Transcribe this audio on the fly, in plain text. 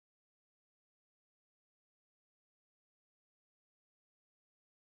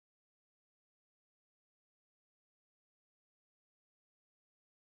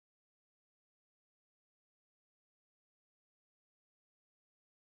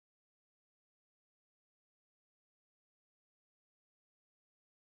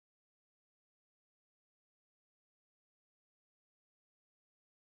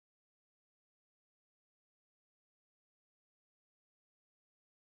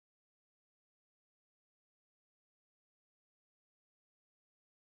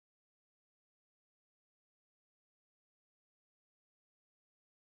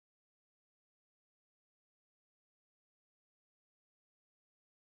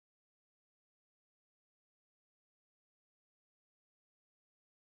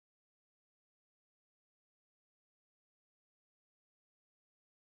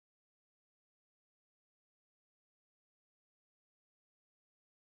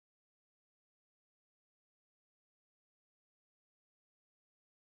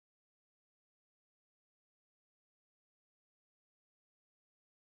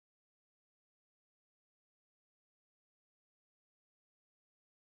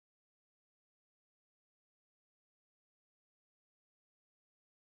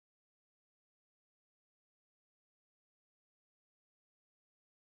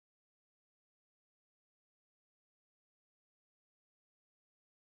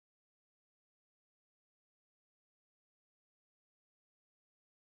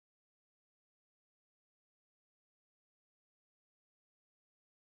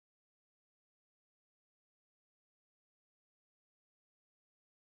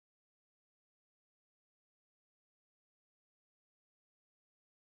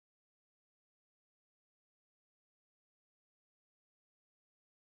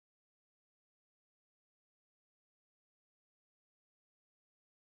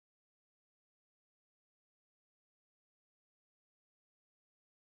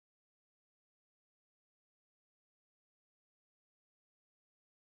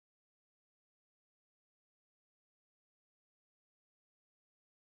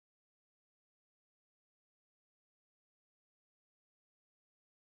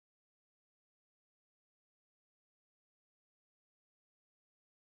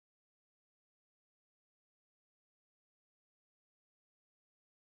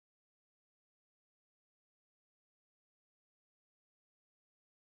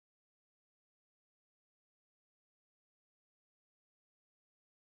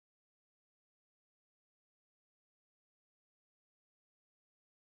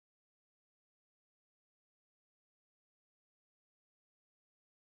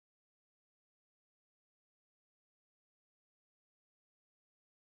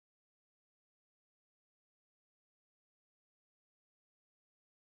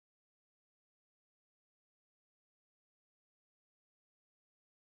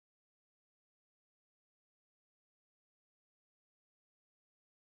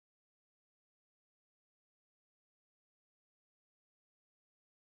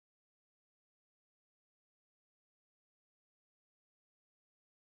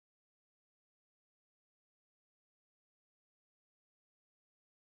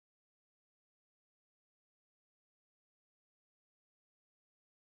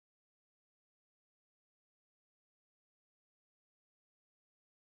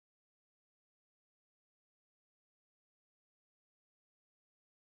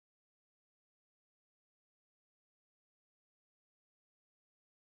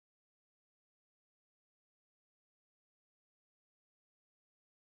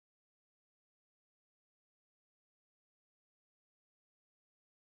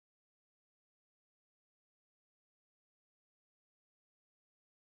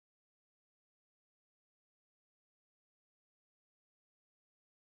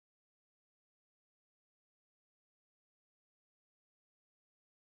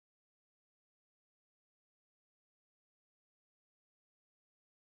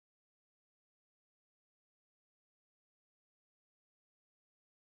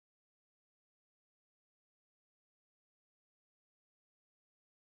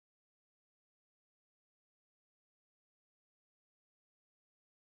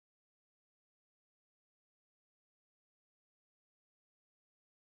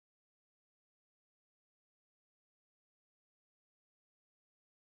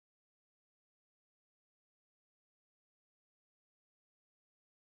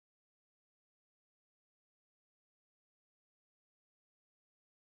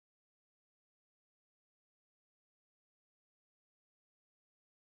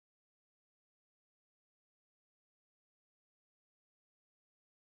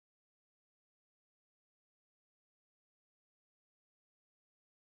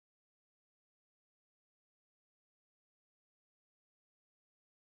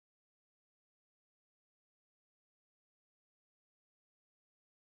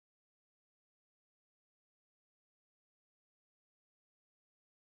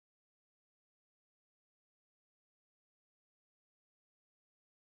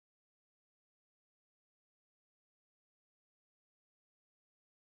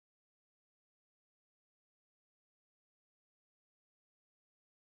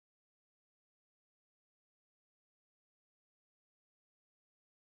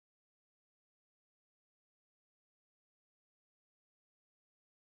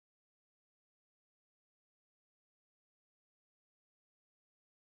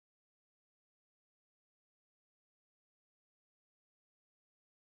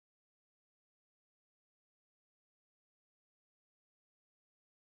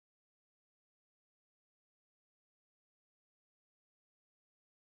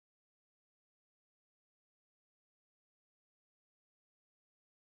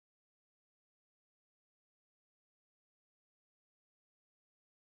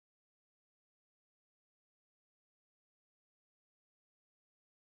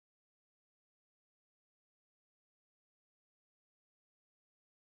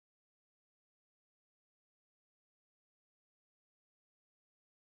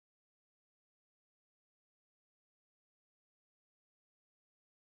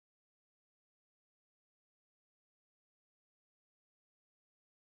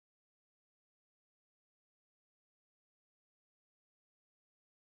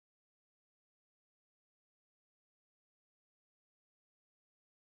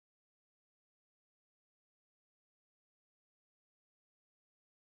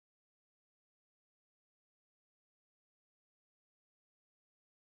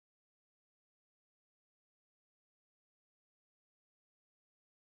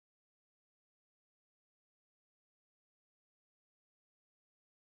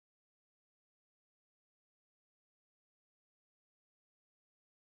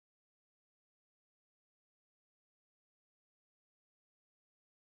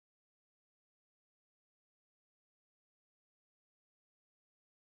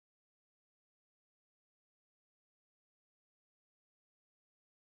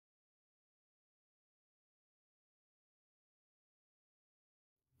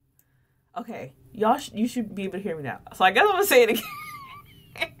Okay, y'all, you should be able to hear me now. So I guess I'm gonna say it again.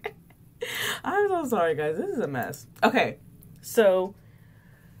 I'm so sorry, guys. This is a mess. Okay, so,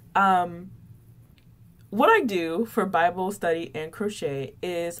 what I do for Bible study and crochet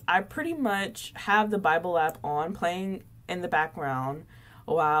is I pretty much have the Bible app on playing in the background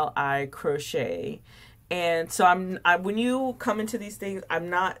while I crochet. And so when you come into these things, I'm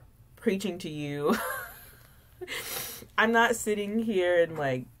not preaching to you. I'm not sitting here and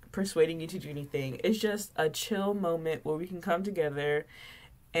like persuading you to do anything. It's just a chill moment where we can come together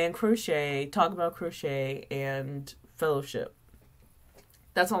and crochet, talk about crochet and fellowship.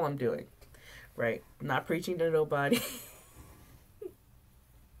 That's all I'm doing. Right? I'm not preaching to nobody.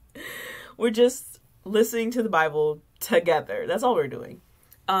 We're just listening to the Bible together. That's all we're doing.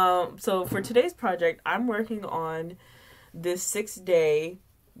 So for today's project, I'm working on this 6-day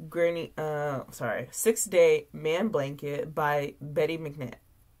 6-day man blanket by Betty McNett.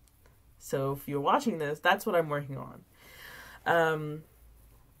 So if you're watching this, that's what I'm working on.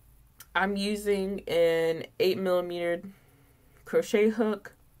 I'm using an 8mm crochet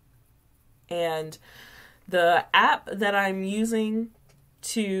hook, and the app that I'm using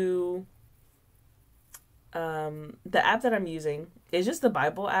is just the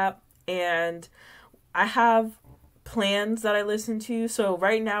Bible app, and I have plans that I listen to. So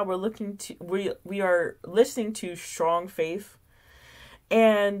right now we are listening to Strong Faith,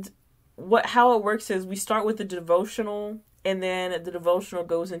 and how it works is we start with the devotional, and then the devotional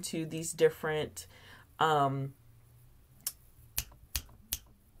goes into these different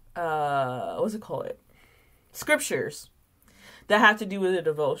scriptures that have to do with the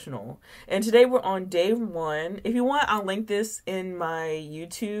devotional. And today we're on day 1. If you want, I'll link this in my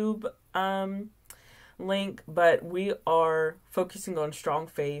YouTube link, but we are focusing on Strong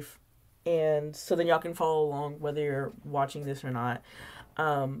Faith, and so then y'all can follow along whether you're watching this or not.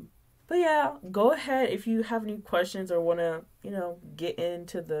 But yeah, go ahead if you have any questions or want to, get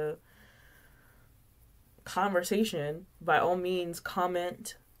into the conversation. By all means,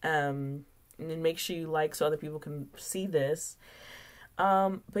 comment, and then make sure you like so other people can see this.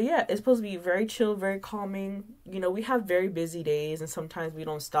 But yeah, it's supposed to be very chill, very calming. We have very busy days, and sometimes we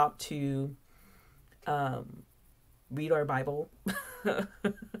don't stop to read our Bible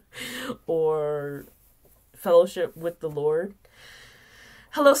or fellowship with the Lord.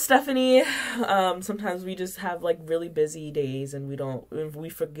 Hello, Stephanie. Sometimes we just have like really busy days, and we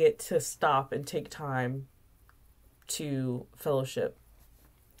forget to stop and take time to fellowship.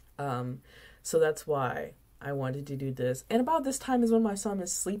 So that's why I wanted to do this. And about this time is when my son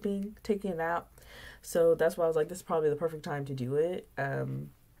is sleeping, taking a nap. So that's why I was like, this is probably the perfect time to do it.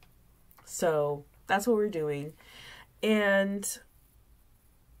 So that's what we're doing. And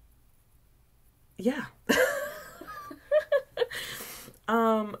yeah.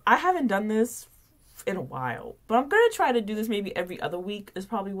 I haven't done this in a while, but I'm going to try to do this maybe every other week is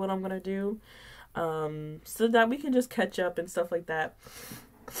probably what I'm going to do. So that we can just catch up and stuff like that.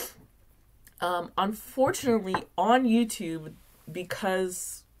 Unfortunately on YouTube,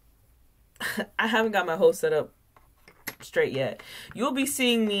 because I haven't got my whole setup straight yet, you'll be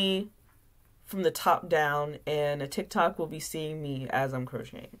seeing me from the top down, and a TikTok will be seeing me as I'm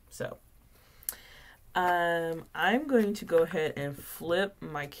crocheting. So, I'm going to go ahead and flip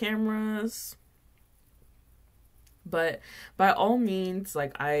my cameras, but by all means,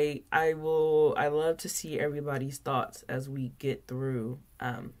 like I love to see everybody's thoughts as we get through,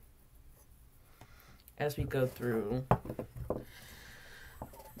 as we go through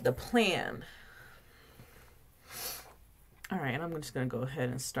the plan. All right, and I'm just going to go ahead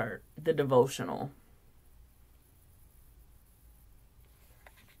and start the devotional.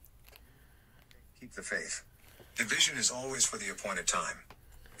 Keep the faith. Division is always for the appointed time.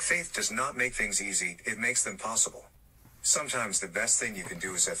 Faith does not make things easy, it makes them possible. Sometimes the best thing you can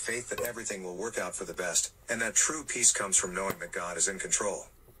do is have faith that everything will work out for the best, and that true peace comes from knowing that God is in control.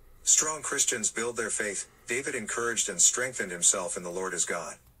 Strong Christians build their faith. David encouraged and strengthened himself in the Lord his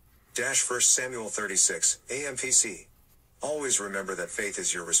God. 1 Samuel 36, AMPC. Always remember that faith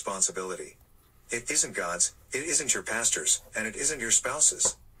is your responsibility. It isn't God's, it isn't your pastor's, and it isn't your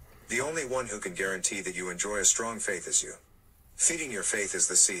spouse's. The only one who can guarantee that you enjoy a strong faith is you. Feeding your faith is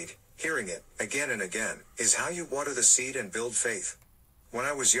the seed. Hearing it, again and again, is how you water the seed and build faith. When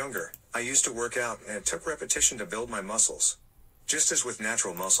I was younger, I used to work out, and it took repetition to build my muscles. Just as with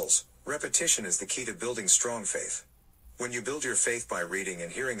natural muscles, repetition is the key to building strong faith. When you build your faith by reading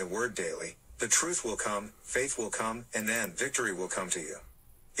and hearing the word daily, the truth will come, faith will come, and then victory will come to you.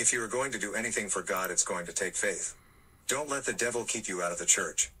 If you are going to do anything for God, it's going to take faith. Don't let the devil keep you out of the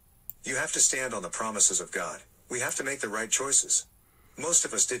church. You have to stand on the promises of God. We have to make the right choices. Most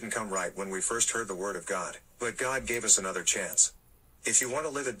of us didn't come right when we first heard the word of God, but God gave us another chance. If you want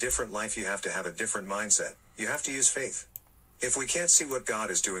to live a different life, you have to have a different mindset. You have to use faith. If we can't see what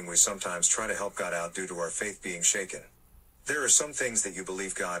God is doing, we sometimes try to help God out due to our faith being shaken. There are some things that you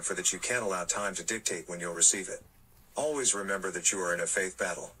believe God for that you can't allow time to dictate when you'll receive it. Always remember that you are in a faith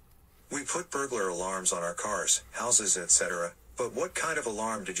battle. We put burglar alarms on our cars, houses, etc., but what kind of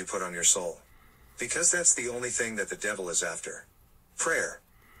alarm did you put on your soul? Because that's the only thing that the devil is after. Prayer.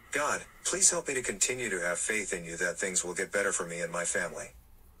 God, please help me to continue to have faith in you that things will get better for me and my family.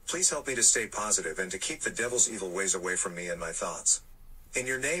 Please help me to stay positive and to keep the devil's evil ways away from me and my thoughts. In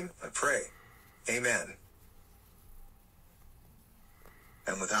your name, I pray. Amen.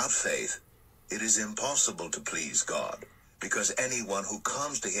 And without faith, it is impossible to please God, because anyone who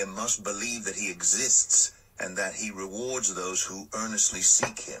comes to him must believe that he exists and that he rewards those who earnestly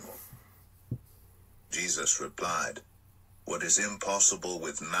seek him. Jesus replied, "What is impossible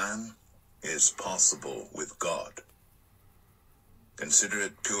with man is possible with God." Consider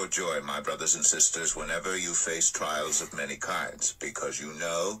it pure joy, my brothers and sisters, whenever you face trials of many kinds, because you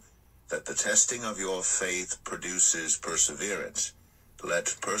know that the testing of your faith produces perseverance.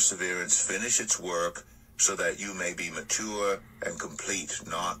 Let perseverance finish its work, so that you may be mature and complete,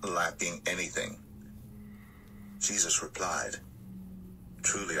 not lacking anything. Jesus replied,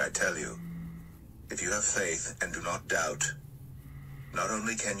 "Truly I tell you, if you have faith and do not doubt, not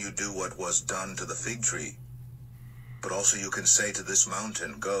only can you do what was done to the fig tree, but also you can say to this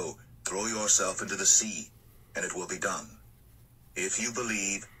mountain, 'Go, throw yourself into the sea,' and it will be done. If you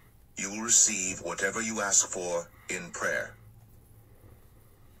believe, you will receive whatever you ask for in prayer.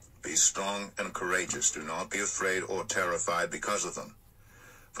 Be strong and courageous. Do not be afraid or terrified because of them.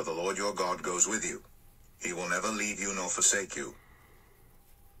 For the Lord your God goes with you. He will never leave you nor forsake you."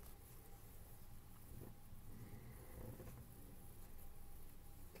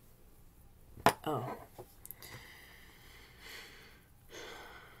 Oh.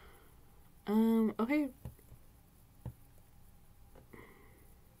 Okay.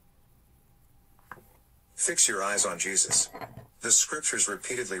 Fix your eyes on Jesus. The scriptures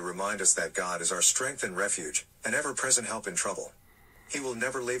repeatedly remind us that God is our strength and refuge, an ever-present help in trouble. He will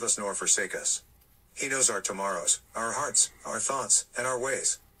never leave us nor forsake us. He knows our tomorrows, our hearts, our thoughts, and our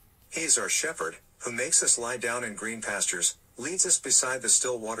ways. He is our shepherd, who makes us lie down in green pastures, leads us beside the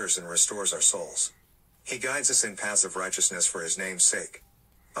still waters, and restores our souls. He guides us in paths of righteousness for his name's sake.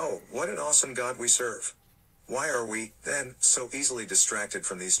 Oh, what an awesome God we serve. Why are we, then, so easily distracted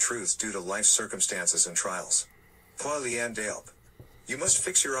from these truths due to life's circumstances and trials? Pauline Delp. You must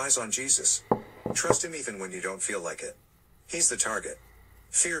fix your eyes on Jesus. Trust him even when you don't feel like it. He's the target.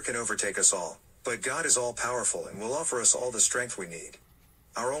 Fear can overtake us all, but God is all-powerful and will offer us all the strength we need.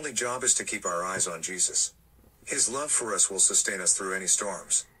 Our only job is to keep our eyes on Jesus. His love for us will sustain us through any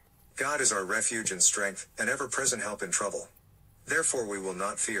storms. God is our refuge and strength, an ever-present help in trouble. Therefore we will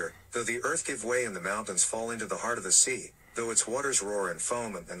not fear, though the earth give way and the mountains fall into the heart of the sea, though its waters roar and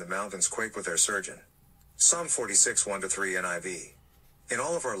foam and the mountains quake with their surging. Psalm 46, 1-3 NIV. In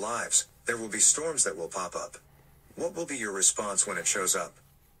all of our lives, there will be storms that will pop up. What will be your response when it shows up?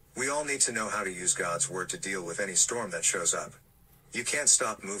 We all need to know how to use God's word to deal with any storm that shows up. You can't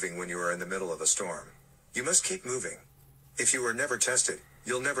stop moving when you are in the middle of a storm. You must keep moving. If you are never tested,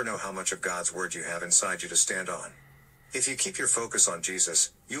 you'll never know how much of God's word you have inside you to stand on. If you keep your focus on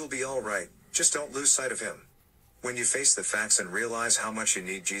Jesus, you will be all right. Just don't lose sight of him. When you face the facts and realize how much you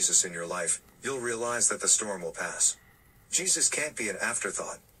need Jesus in your life, you'll realize that the storm will pass. Jesus can't be an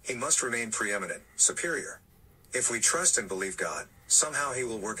afterthought. He must remain preeminent, superior. If we trust and believe God, somehow he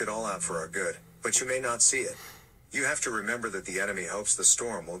will work it all out for our good, but you may not see it. You have to remember that the enemy hopes the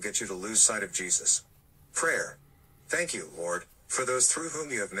storm will get you to lose sight of Jesus. Prayer. Thank you, Lord, for those through whom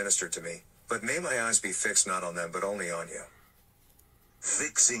you have ministered to me, but may my eyes be fixed not on them but only on you.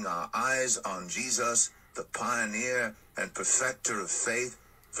 Fixing our eyes on Jesus, the pioneer and perfecter of faith,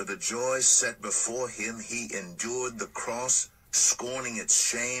 for the joy set before him he endured the cross, scorning its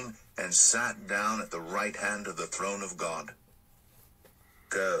shame, and sat down at the right hand of the throne of God.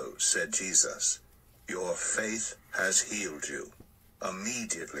 "Go," said Jesus, "your faith has healed you."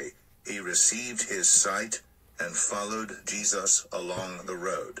 Immediately he received his sight and followed Jesus along the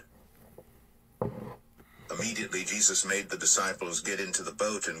road. Immediately Jesus made the disciples get into the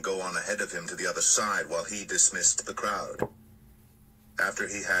boat and go on ahead of him to the other side while he dismissed the crowd. After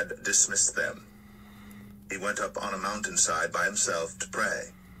he had dismissed them, he went up on a mountainside by himself to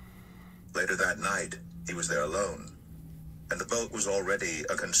pray. Later that night, he was there alone, and the boat was already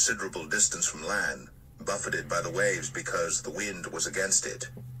a considerable distance from land, buffeted by the waves because the wind was against it.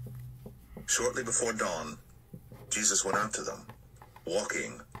 Shortly before dawn, Jesus went out to them.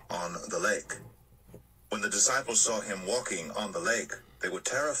 walking on the lake. When the disciples saw him walking on the lake, they were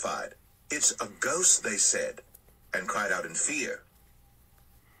terrified. "It's a ghost," they said, and cried out in fear.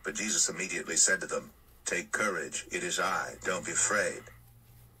 But Jesus immediately said to them, "Take courage, it is I, don't be afraid."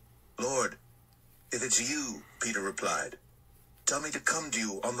 "Lord, if it's you," Peter replied, "tell me to come to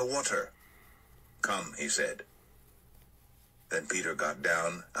you on the water." "Come," he said. Then Peter got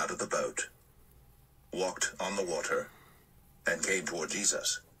down out of the boat, walked on the water, and came toward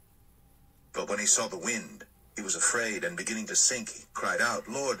Jesus. But when he saw the wind, he was afraid, and beginning to sink, he cried out,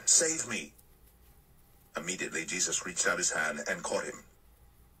 "Lord, save me." Immediately Jesus reached out his hand and caught him.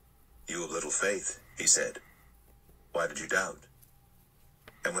 "You of little faith," he said, "why did you doubt?"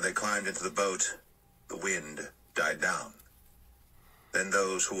 And when they climbed into the boat, the wind died down. Then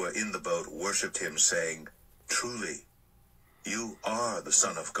those who were in the boat worshipped him, saying, "Truly, you are the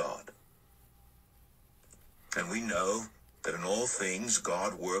Son of God." And we know that in all things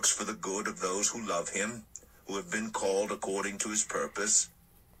God works for the good of those who love him, who have been called according to his purpose.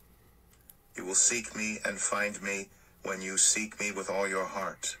 You will seek me and find me when you seek me with all your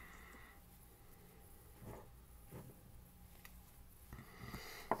heart.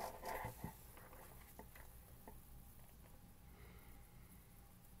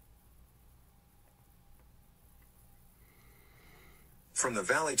 From the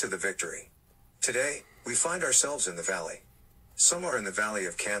valley to the victory. Today, we find ourselves in the valley. Some are in the valley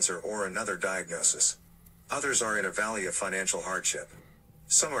of cancer or another diagnosis. Others are in a valley of financial hardship.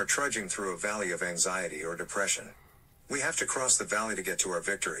 Some are trudging through a valley of anxiety or depression. We have to cross the valley to get to our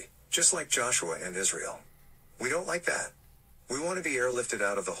victory, just like Joshua and Israel. We don't like that. We want to be airlifted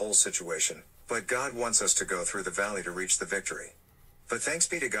out of the whole situation, but God wants us to go through the valley to reach the victory. But thanks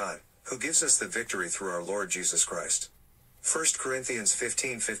be to God, who gives us the victory through our Lord Jesus Christ. 1 Corinthians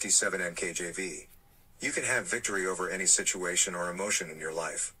 15:57 NKJV. You can have victory over any situation or emotion in your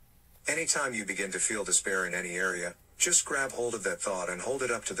life. Anytime you begin to feel despair in any area, just grab hold of that thought and hold it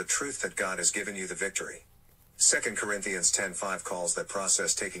up to the truth that God has given you the victory. 2 Corinthians 10:5 calls that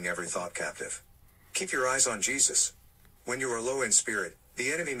process taking every thought captive. Keep your eyes on Jesus. When you are low in spirit,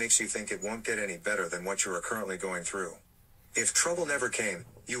 the enemy makes you think it won't get any better than what you are currently going through. If trouble never came,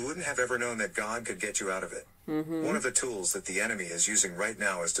 you wouldn't have ever known that God could get you out of it. One of the tools that the enemy is using right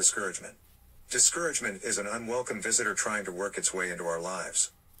now is discouragement. Discouragement is an unwelcome visitor trying to work its way into our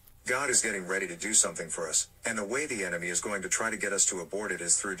lives. God is getting ready to do something for us, and the way the enemy is going to try to get us to abort it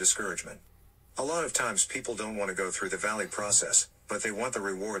is through discouragement. A lot of times people don't want to go through the valley process, but they want the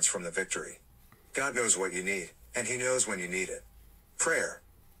rewards from the victory. God knows what you need, and he knows when you need it. Prayer.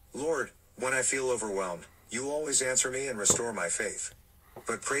 Lord, when I feel overwhelmed, you always answer me and restore my faith.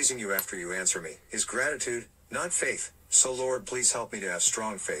 But praising you after you answer me is gratitude, not faith. So Lord, please help me to have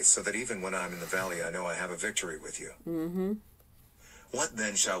strong faith so that even when I'm in the valley, I know I have a victory with you. What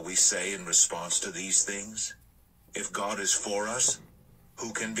then shall we say in response to these things? If God is for us,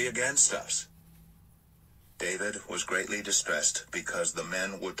 who can be against us? David was greatly distressed because the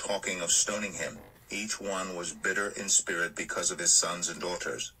men were talking of stoning him. Each one was bitter in spirit because of his sons and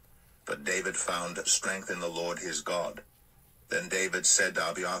daughters. But David found strength in the Lord his God. Then David said to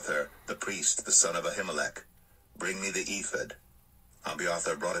Abiathar, the priest, the son of Ahimelech, "Bring me the ephod."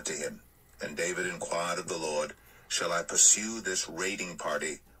 Abiathar brought it to him, and David inquired of the Lord, "Shall I pursue this raiding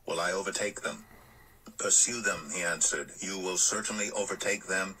party? Will I overtake them?" "Pursue them," he answered. "You will certainly overtake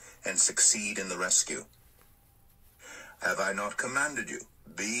them and succeed in the rescue. Have I not commanded you?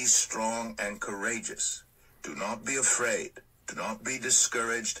 Be strong and courageous. Do not be afraid. Do not be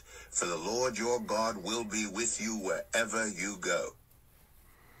discouraged, for the Lord your God will be with you wherever you go.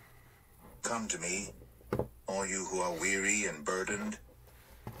 Come to me, all you who are weary and burdened,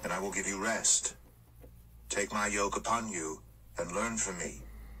 and I will give you rest. Take my yoke upon you and learn from me,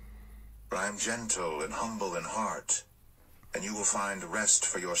 for I am gentle and humble in heart, and you will find rest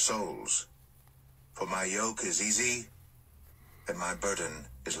for your souls. For my yoke is easy, and my burden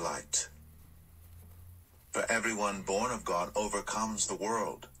is light. For everyone born of God overcomes the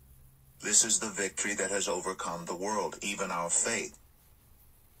world. This is the victory that has overcome the world, even our faith."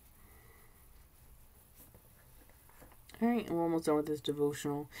 All right, we're almost done with this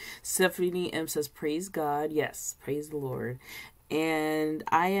devotional. Stephanie M says, "Praise God." Yes, praise the Lord. And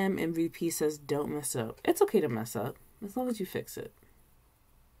I Am MVP says, "Don't mess up." It's okay to mess up, as long as you fix it.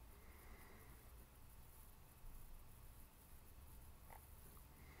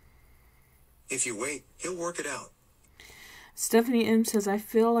 If you wait, he'll work it out. Stephanie M says, "I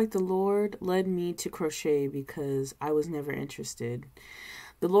feel like the Lord led me to crochet because I was never interested."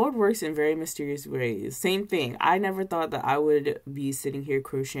 The Lord works in very mysterious ways. Same thing. I never thought that I would be sitting here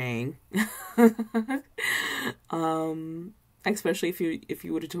crocheting. especially if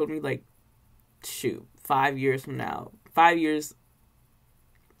you would have told me, like, shoot, 5 years from now, 5 years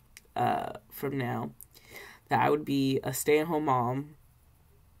from now, that I would be a stay-at-home mom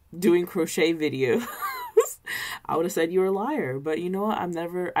doing crochet videos. I would have said you were a liar. But you know what?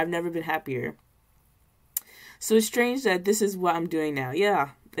 I've never been happier. So it's strange that this is what I'm doing now. Yeah,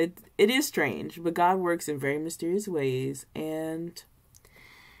 it is strange, but God works in very mysterious ways. And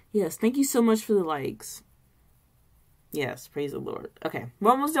yes, thank you so much for the likes. Yes, praise the Lord. Okay,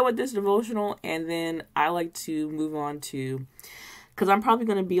 we're almost done with this devotional, and then I like to move on to, because I'm probably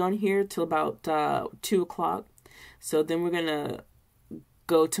going to be on here till about 2 o'clock. So then we're going to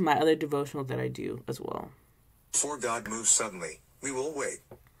go to my other devotional that I do as well. Before God moves suddenly, we will wait.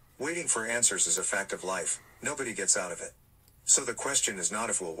 Waiting for answers is a fact of life. Nobody gets out of it. So the question is not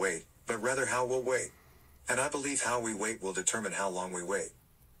if we'll wait, but rather how we'll wait. And I believe how we wait will determine how long we wait.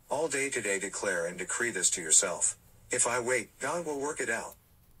 All day today declare and decree this to yourself. If I wait, God will work it out.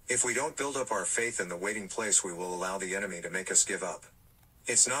 If we don't build up our faith in the waiting place, we will allow the enemy to make us give up.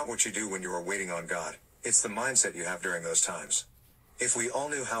 It's not what you do when you are waiting on God. It's the mindset you have during those times. If we all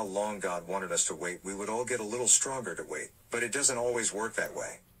knew how long God wanted us to wait, we would all get a little stronger to wait, but it doesn't always work that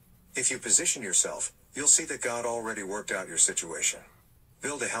way. If you position yourself, you'll see that God already worked out your situation.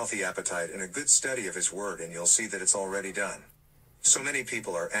 Build a healthy appetite and a good study of His Word, and you'll see that it's already done. So many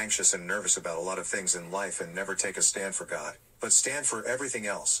people are anxious and nervous about a lot of things in life and never take a stand for God, but stand for everything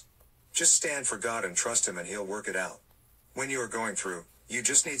else. Just stand for God and trust Him, and He'll work it out. When you are going through, you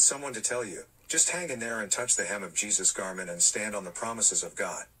just need someone to tell you, just hang in there and touch the hem of Jesus' garment and stand on the promises of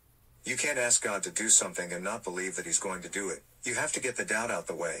God. You can't ask God to do something and not believe that He's going to do it. You have to get the doubt out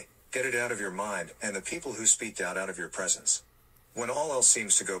the way, get it out of your mind, and the people who speak doubt out of your presence. When all else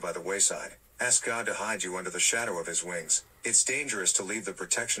seems to go by the wayside, ask God to hide you under the shadow of His wings. It's dangerous to leave the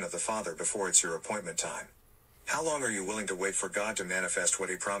protection of the Father before it's your appointment time. How long are you willing to wait for God to manifest what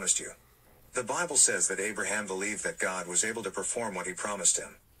He promised you? The Bible says that Abraham believed that God was able to perform what He promised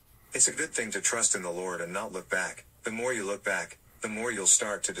him. It's a good thing to trust in the Lord and not look back. The more you look back, the more you'll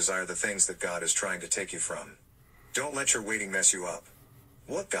start to desire the things that God is trying to take you from. Don't let your waiting mess you up.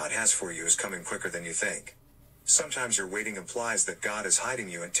 What God has for you is coming quicker than you think. Sometimes your waiting implies that God is hiding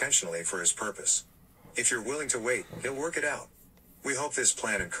you intentionally for His purpose. If you're willing to wait, He'll work it out. We hope this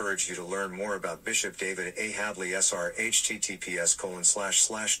plan encouraged you to learn more about Bishop David A. Hadley SR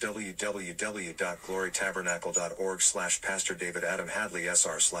https://www.glorytabernacle.org/Pastor David Adam Hadley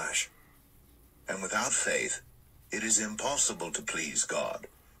SR/. And without faith, it is impossible to please God,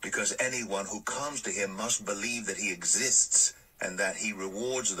 because anyone who comes to Him must believe that He exists and that He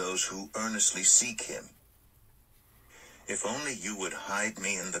rewards those who earnestly seek Him. If only you would hide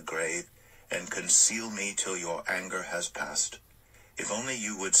me in the grave and conceal me till your anger has passed. If only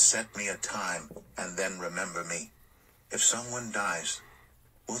you would set me a time and then remember me. If someone dies,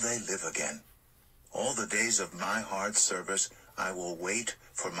 will they live again? All the days of my hard service, I will wait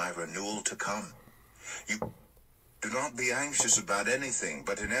for my renewal to come. You do not be anxious about anything,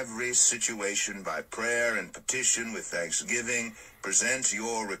 but in every situation, by prayer and petition with thanksgiving, present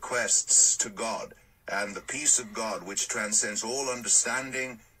your requests to God, and the peace of God, which transcends all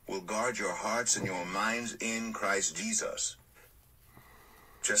understanding, will guard your hearts and your minds in Christ Jesus.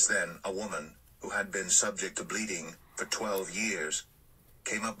 Just then, a woman, who had been subject to bleeding for 12 years,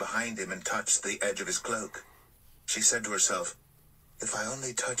 came up behind him and touched the edge of his cloak. She said to herself, "If I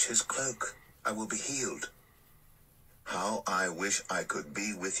only touch his cloak, I will be healed." How I wish I could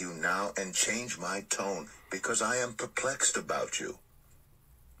be with you now and change my tone, because I am perplexed about you.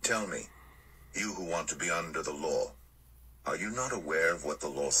 Tell me, you who want to be under the law, are you not aware of what the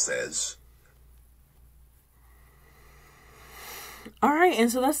law says? All right,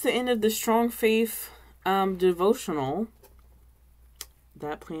 and so that's the end of the Strong Faith devotional.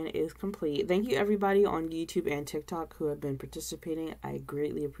 That plan is complete. Thank you everybody on YouTube and TikTok who have been participating. I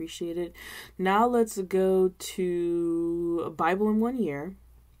greatly appreciate it. Now let's go to Bible in 1 year.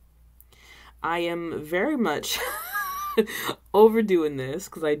 I am very much overdoing this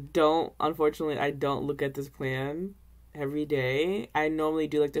because unfortunately, I don't look at this plan every day. I normally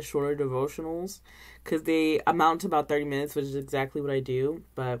do like the shorter devotionals because they amount to about 30 minutes, which is exactly what I do.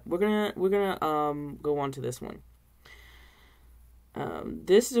 But we're gonna go on to this one.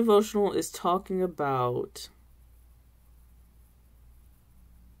 This devotional is talking about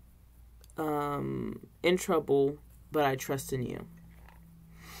in trouble, but I trust in you.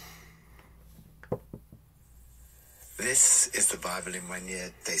 This is the Bible in 1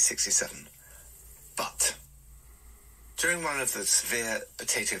 year, day 67. But during one of the severe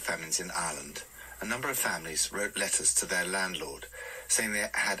potato famines in Ireland, a number of families wrote letters to their landlord saying they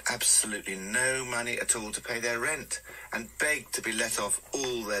had absolutely no money at all to pay their rent and begged to be let off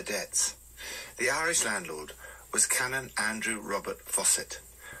all their debts. The Irish landlord was Canon Andrew Robert Fawcett,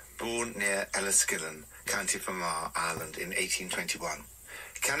 born near Enniskillen, County Fermanagh, Ireland in 1821.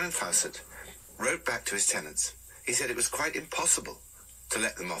 Canon Fawcett wrote back to his tenants. He said it was quite impossible to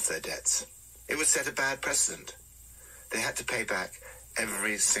let them off their debts. It would set a bad precedent. They had to pay back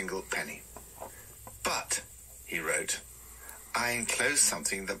every single penny. But, he wrote, I enclose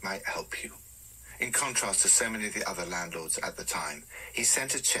something that might help you. In contrast to so many of the other landlords at the time, he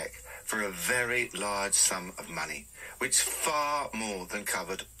sent a cheque for a very large sum of money, which far more than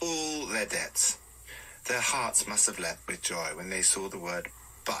covered all their debts. Their hearts must have leapt with joy when they saw the word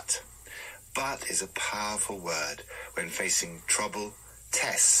but. But is a powerful word when facing trouble,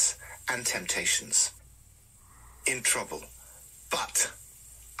 tests, and temptations. In trouble, but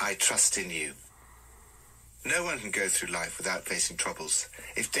I trust in you. No one can go through life without facing troubles.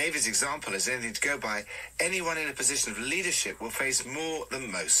 If David's example is anything to go by, anyone in a position of leadership will face more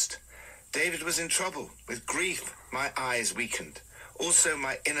than most. David was in trouble with grief. My eyes weakened. Also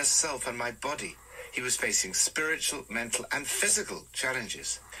my inner self and my body. He was facing spiritual, mental, and physical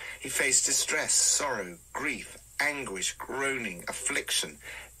challenges. He faced distress, sorrow, grief, anguish, groaning, affliction,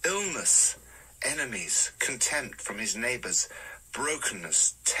 illness, enemies, contempt from his neighbors,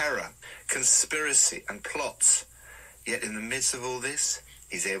 brokenness, terror, conspiracy, and plots. Yet in the midst of all this,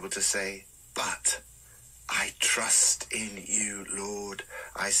 he's able to say, but I trust in you, Lord.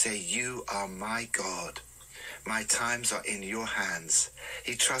 I say, you are my God. My times are in your hands.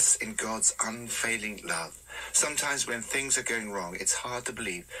 He trusts in God's unfailing love. Sometimes when things are going wrong, it's hard to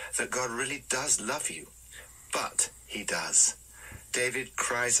believe that God really does love you. But he does. David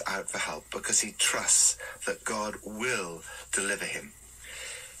cries out for help because he trusts that God will deliver him.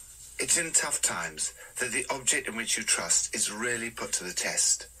 It's in tough times that the object in which you trust is really put to the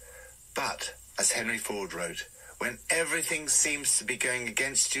test. But, as Henry Ford wrote, when everything seems to be going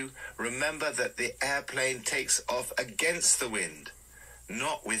against you, remember that the airplane takes off against the wind,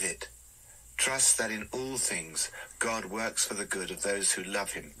 not with it. Trust that in all things God works for the good of those who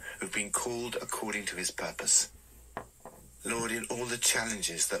love him, who've been called according to his purpose. Lord, in all the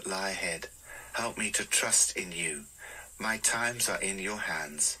challenges that lie ahead, help me to trust in you. My times are in your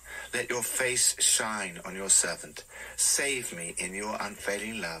hands. Let your face shine on your servant. Save me in your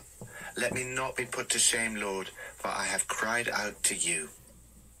unfailing love. Let me not be put to shame, Lord, for I have cried out to you.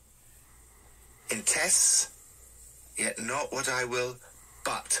 In tests, yet not what I will,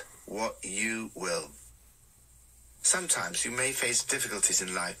 but what you will. Sometimes you may face difficulties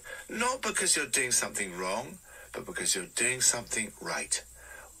in life, not because you're doing something wrong, but because you're doing something right.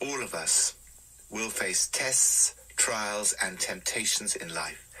 All of us will face tests, trials, and temptations in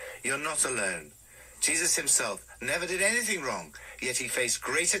life. You're not alone. Jesus himself never did anything wrong, yet he faced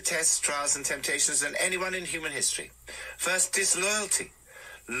greater tests, trials, and temptations than anyone in human history. First, disloyalty.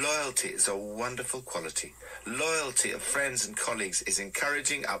 Loyalty is a wonderful quality. Loyalty of friends and colleagues is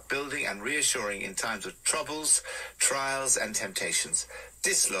encouraging, upbuilding, and reassuring in times of troubles, trials, and temptations.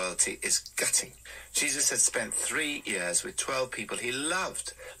 Disloyalty is gutting. Jesus had spent 3 years with 12 people he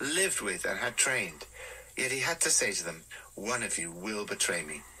loved, lived with, and had trained. Yet he had to say to them, one of you will betray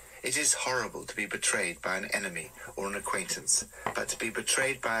me. It is horrible to be betrayed by an enemy or an acquaintance, but to be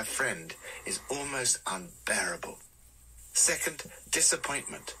betrayed by a friend is almost unbearable. Second,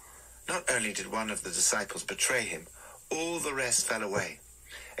 disappointment. Not only did one of the disciples betray him, all the rest fell away.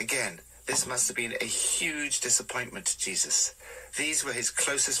 Again, this must have been a huge disappointment to Jesus. These were his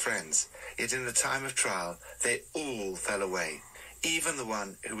closest friends, yet in the time of trial, they all fell away. Even the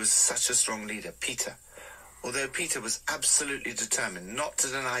one who was such a strong leader, Peter. Although Peter was absolutely determined not to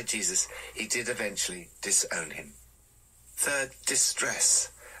deny Jesus, he did eventually disown him. Third,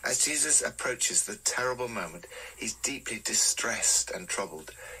 distress. As Jesus approaches the terrible moment, he's deeply distressed and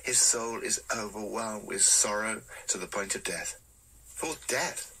troubled. His soul is overwhelmed with sorrow to the point of death. Fourth,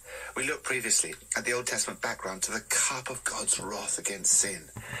 death. We looked previously at the Old Testament background to the cup of God's wrath against sin.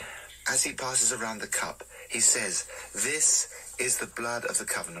 As he passes around the cup, he says, "This is the blood of the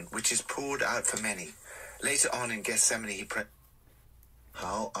covenant, which is poured out for many." Later on in Gethsemane, he prayed,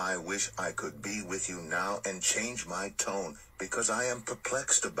 How I wish I could be with you now and change my tone, because I am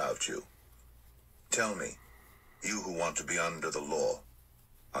perplexed about you. Tell me, you who want to be under the law,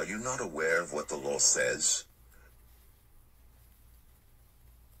 are you not aware of what the law says?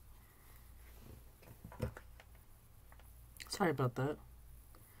 Sorry about that.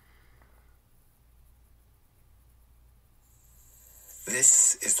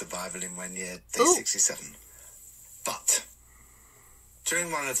 This is the Bible in 1 year, day 67. But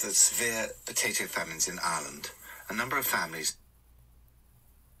during one of the severe potato famines in Ireland, a number of families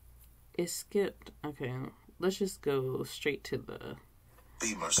It skipped. Okay, let's just go straight to the...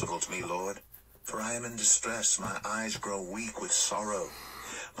 Be merciful to me, Lord, for I am in distress. My eyes grow weak with sorrow,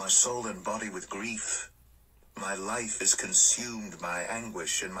 my soul and body with grief. My life is consumed by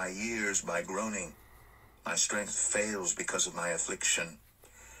anguish, and my years by groaning. My strength fails because of my affliction,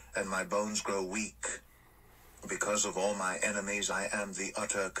 and my bones grow weak. Because of all my enemies, I am the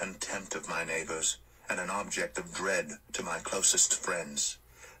utter contempt of my neighbors, and an object of dread to my closest friends.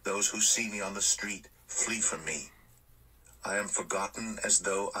 Those who see me on the street flee from me. I am forgotten as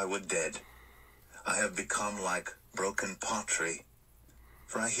though I were dead. I have become like broken pottery.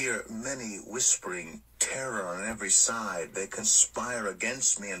 For I hear many whispering terror on every side. They conspire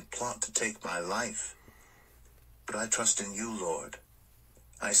against me and plot to take my life. But I trust in you, Lord.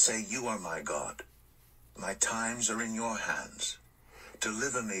 I say you are my God. My times are in your hands.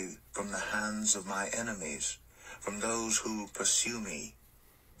 Deliver me from the hands of my enemies, from those who pursue me.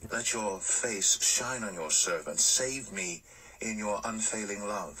 Let your face shine on your servant. Save me in your unfailing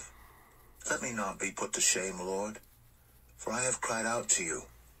love. Let me not be put to shame, Lord, for I have cried out to you.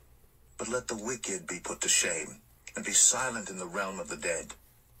 But let the wicked be put to shame, and be silent in the realm of the dead.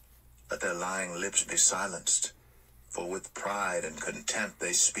 Let their lying lips be silenced, for with pride and contempt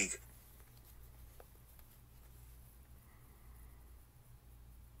they speak.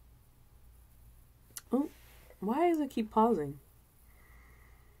 Oh, why does it keep pausing?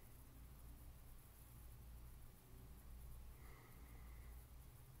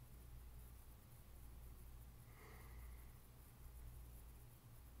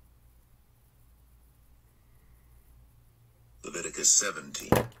 Leviticus 17.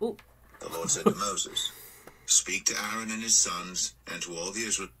 Ooh. The Lord said to Moses, Speak to Aaron and his sons, and to all the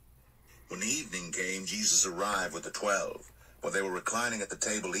Israel. When the evening came, Jesus arrived with the 12. While they were reclining at the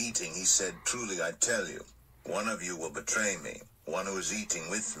table eating, he said, Truly I tell you, one of you will betray me, one who is eating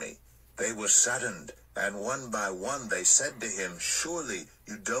with me. They were saddened, and one by one they said to him, Surely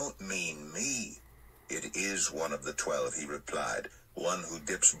you don't mean me. It is one of the 12, he replied, one who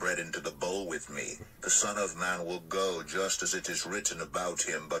dips bread into the bowl with me. The Son of Man will go just as it is written about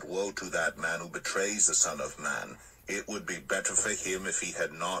him, but woe to that man who betrays the Son of Man. It would be better for him if he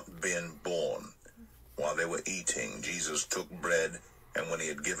had not been born. While they were eating, Jesus took bread, and when he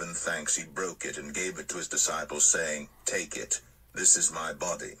had given thanks, he broke it and gave it to his disciples, saying, Take it, this is my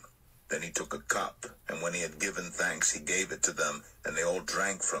body. Then he took a cup, and when he had given thanks, he gave it to them, and they all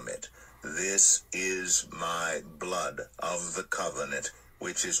drank from it. This is my blood of the covenant,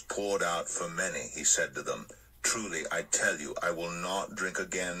 which is poured out for many, he said to them. Truly, I tell you, I will not drink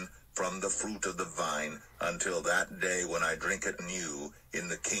again from the fruit of the vine until that day when I drink it new in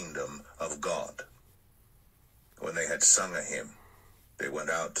the kingdom of God. When they had sung a hymn, they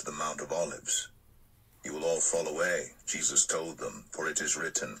went out to the Mount of Olives. You will all fall away, Jesus told them, for it is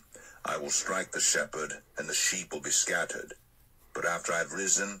written, I will strike the shepherd, and the sheep will be scattered. But after I've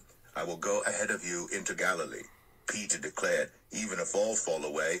risen, I will go ahead of you into Galilee. Peter declared, Even if all fall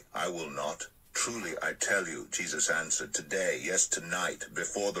away, I will not. Truly, I tell you, Jesus answered, Today, yes, tonight,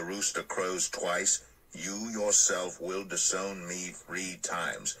 before the rooster crows twice, you yourself will disown me 3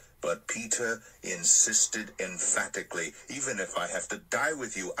 times. But Peter insisted emphatically, Even if I have to die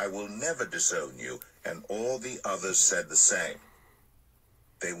with you, I will never disown you. And all the others said the same.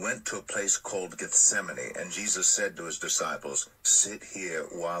 They went to a place called Gethsemane, and Jesus said to his disciples, Sit here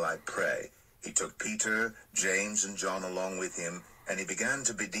while I pray. He took Peter, James, and John along with him, and he began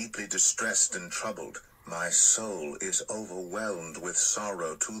to be deeply distressed and troubled. My soul is overwhelmed with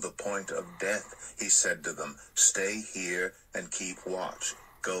sorrow to the point of death, he said to them. Stay here and keep watch.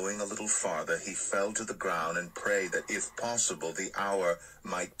 Going a little farther, he fell to the ground and prayed that if possible the hour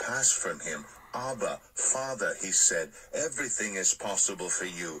might pass from him. Abba, Father, he said, everything is possible for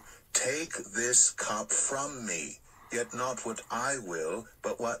you. Take this cup from me, yet not what I will,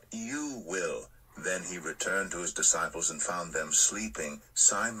 but what you will. Then he returned to his disciples and found them sleeping.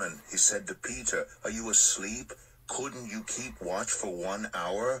 Simon, he said to Peter, are you asleep? Couldn't you keep watch for 1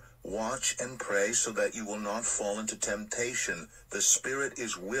 hour? Watch and pray so that you will not fall into temptation. The spirit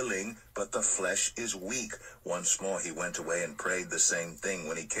is willing, but the flesh is weak. Once more he went away and prayed the same thing.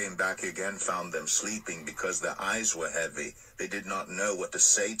 When he came back again, found them sleeping because their eyes were heavy. They did not know what to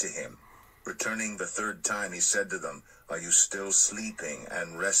say to him. Returning the 3rd time, he said to them, are you still sleeping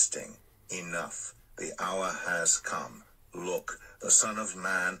and resting? Enough. The hour has come. Look, the Son of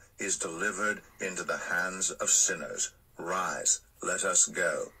Man is delivered into the hands of sinners. Rise, let us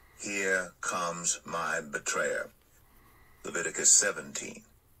go. Here comes my betrayer. Leviticus 17.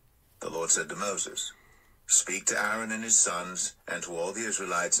 The Lord said to Moses, Speak to Aaron and his sons, and to all the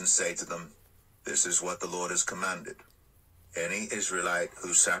Israelites, and say to them, This is what the Lord has commanded. Any Israelite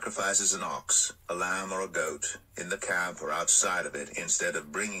who sacrifices an ox, a lamb, or a goat in the camp or outside of it, instead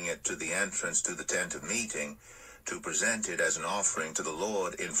of bringing it to the entrance to the tent of meeting, to present it as an offering to the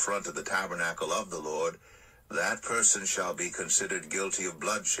Lord in front of the tabernacle of the Lord, that person shall be considered guilty of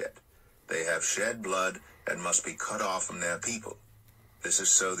bloodshed. They have shed blood and must be cut off from their people. This is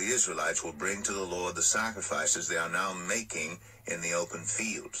so the Israelites will bring to the Lord the sacrifices they are now making in the open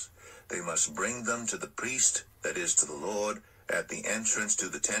fields. They must bring them to the priest, that is, to the Lord, at the entrance to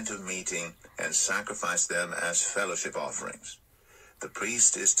the tent of meeting, and sacrifice them as fellowship offerings. The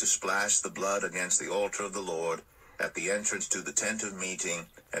priest is to splash the blood against the altar of the Lord at the entrance to the tent of meeting,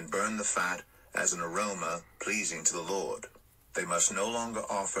 and burn the fat as an aroma pleasing to the Lord. They must no longer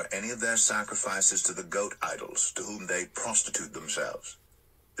offer any of their sacrifices to the goat idols, to whom they prostitute themselves.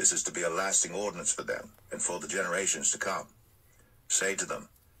 This is to be a lasting ordinance for them, and for the generations to come. Say to them,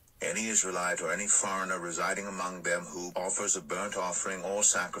 any Israelite or any foreigner residing among them who offers a burnt offering or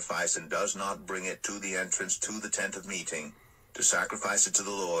sacrifice and does not bring it to the entrance to the tent of meeting, to sacrifice it to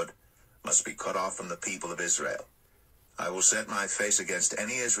the Lord, must be cut off from the people of Israel. I will set my face against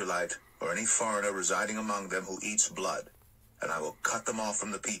any Israelite or any foreigner residing among them who eats blood, and I will cut them off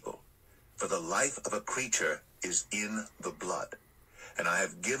from the people. For the life of a creature is in the blood, and I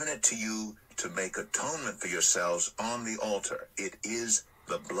have given it to you to make atonement for yourselves on the altar. It is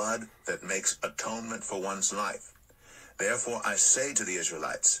the blood that makes atonement for one's life. Therefore I say to the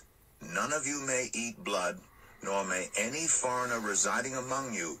Israelites, none of you may eat blood, nor may any foreigner residing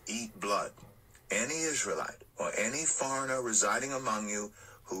among you eat blood. Any Israelite or any foreigner residing among you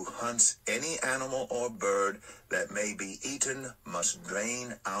who hunts any animal or bird that may be eaten must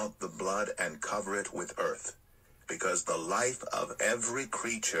drain out the blood and cover it with earth, because the life of every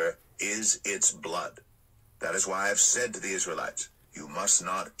creature is its blood. That is why I have said to the Israelites, you must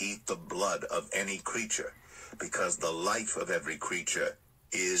not eat the blood of any creature, because the life of every creature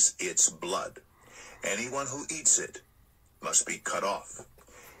is its blood. Anyone who eats it must be cut off.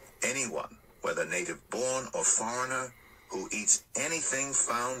 Anyone, whether native born or foreigner, who eats anything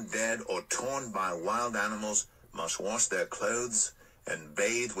found dead or torn by wild animals must wash their clothes and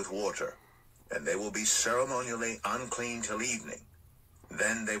bathe with water, and they will be ceremonially unclean till evening.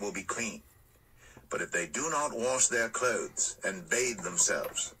 Then they will be clean. But if they do not wash their clothes and bathe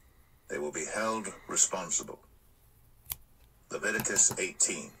themselves, they will be held responsible. Leviticus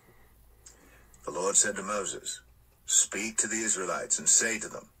 18. The Lord said to Moses, speak to the Israelites and say to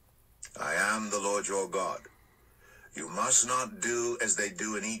them, I am the Lord your God. You must not do as they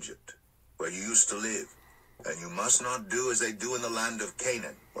do in Egypt, where you used to live, and you must not do as they do in the land of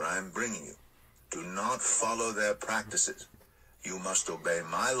Canaan, where I am bringing you. Do not follow their practices. You must obey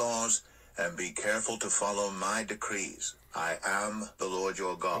my laws and be careful to follow my decrees. I am the Lord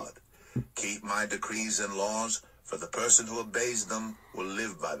your God. Keep my decrees and laws, for the person who obeys them will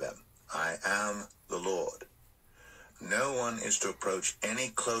live by them. I am the Lord. No one is to approach any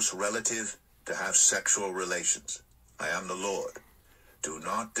close relative to have sexual relations. I am the Lord. Do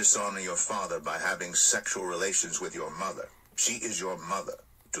not dishonor your father by having sexual relations with your mother. She is your mother.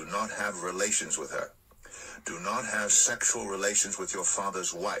 Do not have relations with her. Do not have sexual relations with your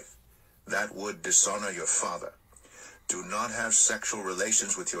father's wife. That would dishonor your father. Do not have sexual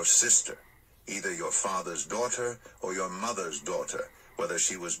relations with your sister, either your father's daughter or your mother's daughter, whether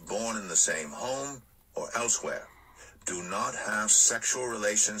she was born in the same home or elsewhere. Do not have sexual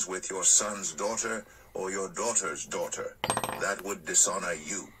relations with your son's daughter or your daughter's daughter. That would dishonor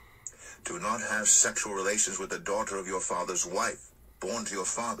you. Do not have sexual relations with the daughter of your father's wife, born to your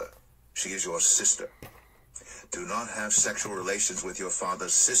father. She is your sister. Do not have sexual relations with your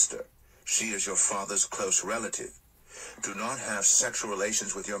father's sister. She is your father's close relative. Do not have sexual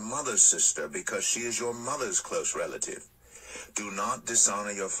relations with your mother's sister, because she is your mother's close relative. Do not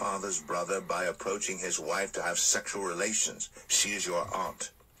dishonor your father's brother by approaching his wife to have sexual relations. She is your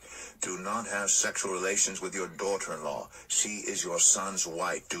aunt. Do not have sexual relations with your daughter-in-law. She is your son's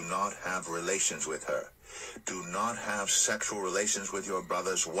wife. Do not have relations with her. Do not have sexual relations with your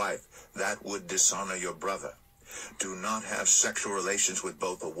brother's wife. That would dishonor your brother. Do not have sexual relations with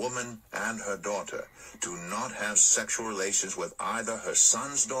both a woman and her daughter. Do not have sexual relations with either her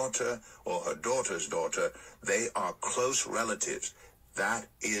son's daughter or her daughter's daughter. They are close relatives. That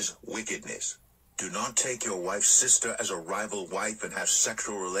is wickedness. Do not take your wife's sister as a rival wife and have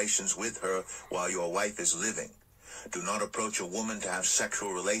sexual relations with her while your wife is living. Do not approach a woman to have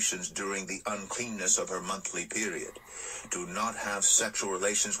sexual relations during the uncleanness of her monthly period. Do not have sexual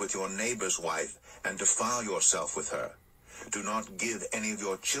relations with your neighbor's wife and defile yourself with her. Do not give any of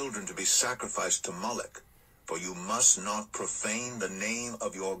your children to be sacrificed to Moloch, for you must not profane the name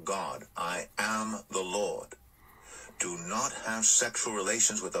of your God. I am the Lord. Do not have sexual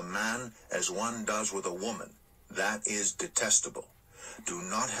relations with a man as one does with a woman. That is detestable. Do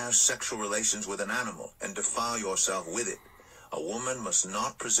not have sexual relations with an animal and defile yourself with it. A woman must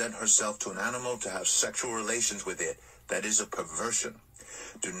not present herself to an animal to have sexual relations with it. That is a perversion.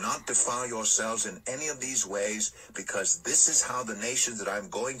 Do not defile yourselves in any of these ways, because this is how the nations that I'm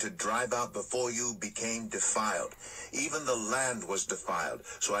going to drive out before you became defiled. Even the land was defiled,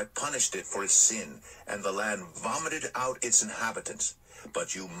 so I punished it for its sin, and the land vomited out its inhabitants.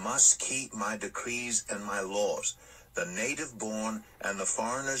 But you must keep my decrees and my laws. The native-born and the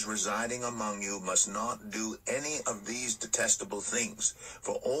foreigners residing among you must not do any of these detestable things,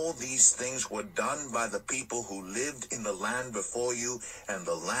 for all these things were done by the people who lived in the land before you, and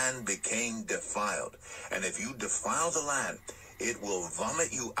the land became defiled. And if you defile the land, it will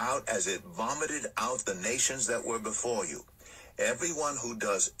vomit you out as it vomited out the nations that were before you. Everyone who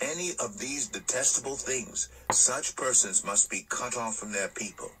does any of these detestable things, such persons must be cut off from their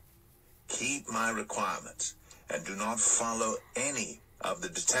people. Keep my requirements, and do not follow any of the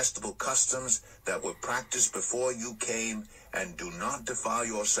detestable customs that were practiced before you came, and do not defile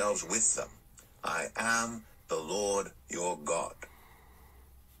yourselves with them. I am the Lord your God.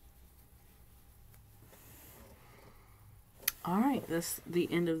 All right, that's the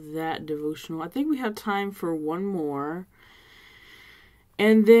end of that devotional. I think we have time for one more,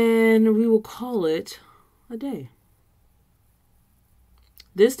 and then we will call it a day.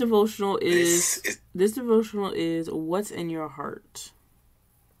 This devotional is What's in Your Heart?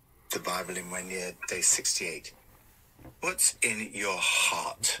 The Bible in 1 year, day 68. What's in your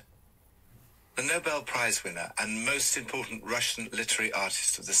heart? The Nobel Prize winner and most important Russian literary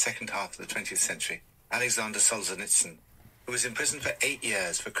artist of the second half of the 20th century, Alexander Solzhenitsyn, who was imprisoned for 8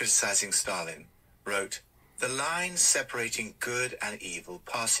 years for criticizing Stalin, wrote, "The line separating good and evil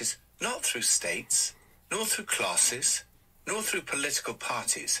passes not through states, nor through classes, nor through political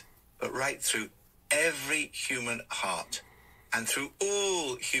parties, but right through every human heart, and through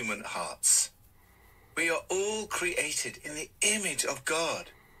all human hearts. We are all created in the image of God.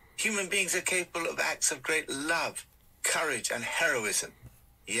 Human beings are capable of acts of great love, courage, and heroism.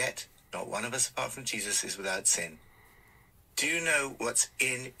 Yet, not one of us apart from Jesus is without sin. Do you know what's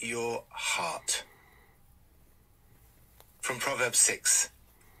in your heart?" From Proverbs 6.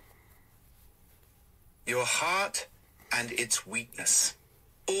 Your heart and its weakness.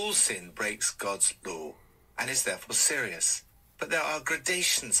 All sin breaks God's law and is therefore serious. But there are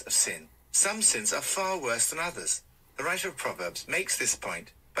gradations of sin. Some sins are far worse than others. The writer of Proverbs makes this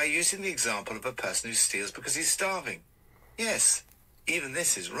point by using the example of a person who steals because he's starving. Yes, even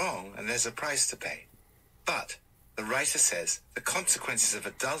this is wrong and there's a price to pay. But the writer says the consequences of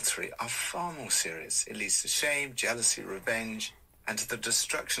adultery are far more serious. It leads to shame, jealousy, revenge, and to the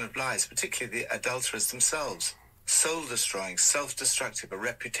destruction of lives, particularly the adulterers themselves. Soul-destroying, self-destructive, a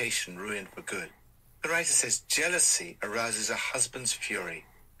reputation ruined for good. The writer says jealousy arouses a husband's fury,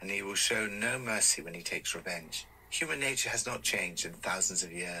 and he will show no mercy when he takes revenge. Human nature has not changed in thousands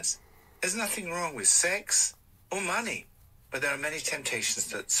of years. There's nothing wrong with sex or money, but there are many temptations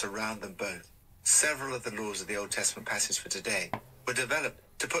that surround them both. Several of the laws of the Old Testament passage for today were developed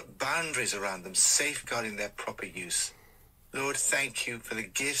to put boundaries around them, safeguarding their proper use. Lord, thank you for the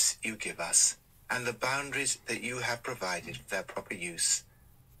gifts you give us and the boundaries that you have provided for their proper use.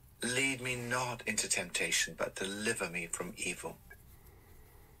 Lead me not into temptation, but deliver me from evil.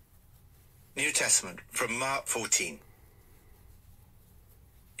 New Testament, from Mark 14.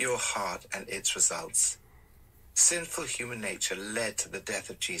 Your heart and its results. Sinful human nature led to the death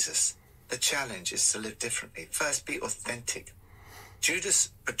of Jesus. The challenge is to live differently. First, be authentic.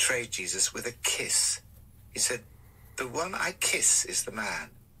 Judas betrayed Jesus with a kiss. He said, "The one I kiss is the man."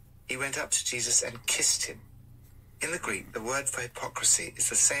 He went up to Jesus and kissed him. In the Greek, the word for hypocrisy is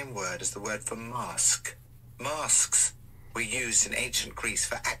the same word as the word for mask. Masks were used in ancient Greece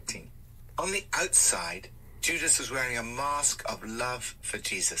for acting. On the outside, Judas was wearing a mask of love for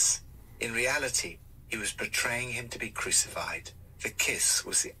Jesus. In reality, he was betraying him to be crucified. The kiss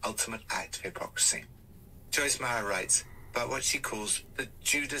was the ultimate act of hypocrisy. Joyce Meyer writes about what she calls the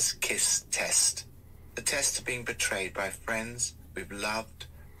Judas kiss test. The test of being betrayed by friends we've loved,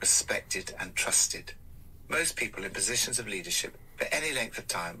 respected, and trusted. Most people in positions of leadership for any length of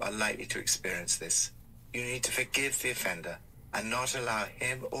time are likely to experience this. You need to forgive the offender and not allow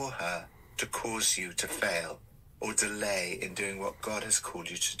him or her to cause you to fail or delay in doing what God has called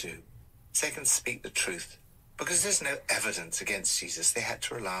you to do. Second, speak the truth. Because there's no evidence against Jesus, they had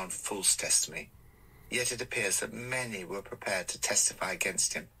to rely on false testimony. Yet it appears that many were prepared to testify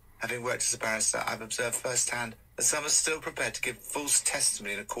against him. Having worked as a barrister, I've observed firsthand that some are still prepared to give false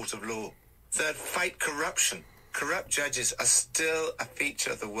testimony in a court of law. Third, fight corruption. Corrupt judges are still a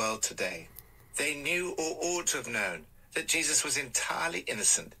feature of the world today. They knew or ought to have known that Jesus was entirely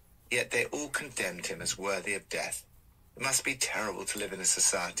innocent, yet they all condemned him as worthy of death. It must be terrible to live in a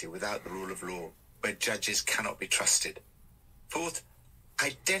society without the rule of law, where judges cannot be trusted. Fourth,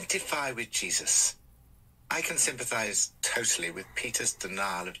 identify with Jesus. I can sympathize totally with Peter's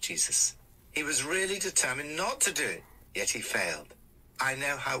denial of Jesus. He was really determined not to do it, yet he failed. I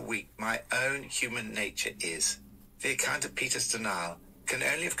know how weak my own human nature is. The account of Peter's denial can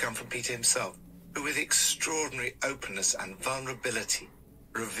only have come from Peter himself, who with extraordinary openness and vulnerability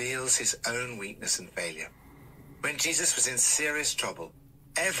reveals his own weakness and failure. When Jesus was in serious trouble,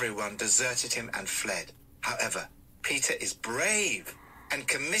 everyone deserted him and fled. However, Peter is brave and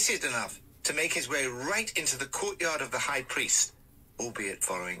committed enough to make his way right into the courtyard of the high priest, albeit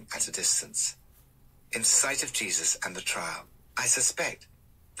following at a distance. In sight of Jesus and the trial, I suspect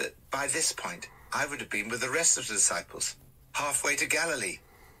that by this point I would have been with the rest of the disciples, halfway to Galilee.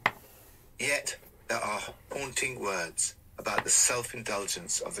 Yet there are haunting words about the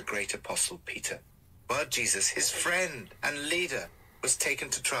self-indulgence of the great apostle Peter. While Jesus, his friend and leader, was taken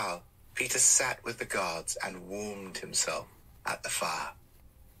to trial, Peter sat with the guards and warmed himself at the fire.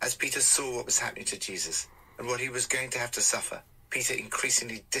 As Peter saw what was happening to Jesus and what he was going to have to suffer, Peter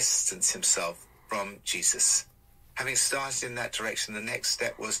increasingly distanced himself from Jesus. Having started in that direction, the next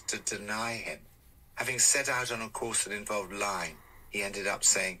step was to deny him. Having set out on a course that involved lying, he ended up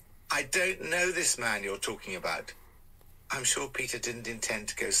saying, "I don't know this man you're talking about." I'm sure Peter didn't intend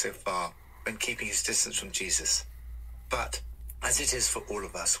to go so far when keeping his distance from Jesus. But, as it is for all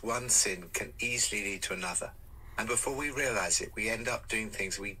of us, one sin can easily lead to another. And before we realize it, we end up doing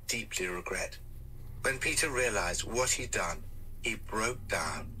things we deeply regret. When Peter realized what he'd done, he broke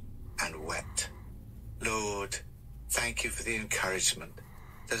down and wept. Lord, thank you for the encouragement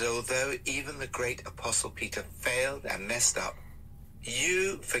that although even the great apostle Peter failed and messed up,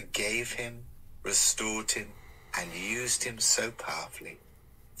 you forgave him, restored him, and used him so powerfully.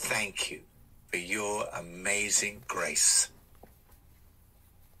 Thank you for your amazing grace.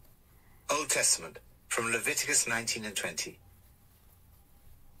 Old Testament, from Leviticus 19 and 20.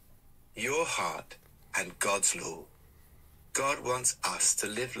 Your heart and God's law. God wants us to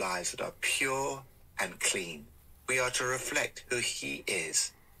live lives that are pure and clean. We are to reflect who he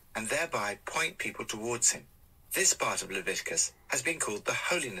is and thereby point people towards him. This part of Leviticus has been called the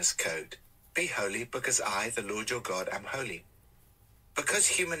Holiness Code. Be holy because I, the Lord your God, am holy. Because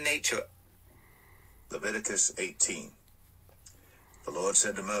human nature... Leviticus 18. The Lord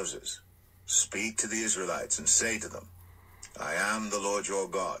said to Moses, "Speak to the Israelites and say to them, I am the Lord your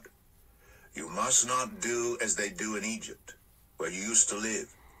God. You must not do as they do in Egypt, where you used to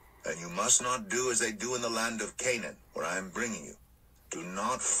live, and you must not do as they do in the land of Canaan, where I am bringing you. Do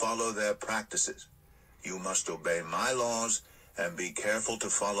not follow their practices. You must obey my laws and be careful to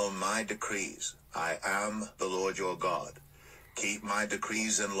follow my decrees. I am the Lord your God. Keep my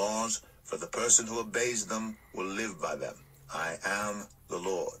decrees and laws, for the person who obeys them will live by them. I am the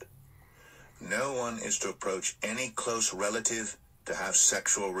Lord. No one is to approach any close relative to have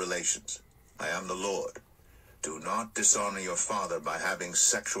sexual relations. I am the Lord. Do not dishonor your father by having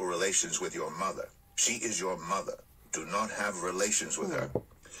sexual relations with your mother. She is your mother. Do not have relations with her.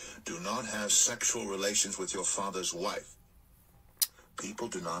 Do not have sexual relations with your father's wife. People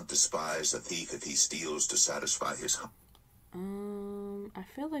do not despise a thief if he steals to satisfy his hunger. I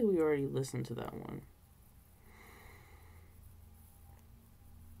feel like we already listened to that one.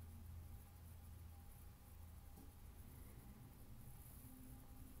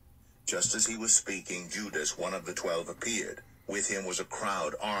 Just as he was speaking, Judas, one of the 12, appeared. With him was a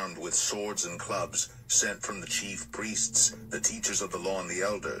crowd armed with swords and clubs, sent from the chief priests, the teachers of the law, and the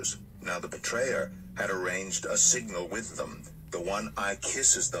elders. Now the betrayer had arranged a signal with them. The one eye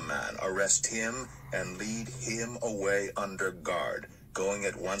kisses the man, arrest him, and lead him away under guard. Going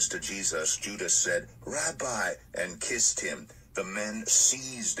at once to Jesus, Judas said, "Rabbi," and kissed him. The men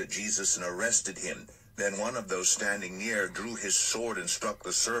seized Jesus and arrested him. Then one of those standing near drew his sword and struck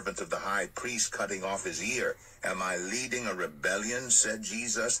the servant of the high priest, cutting off his ear. "Am I leading a rebellion," said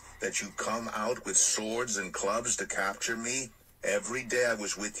Jesus, "that you come out with swords and clubs to capture me? Every day I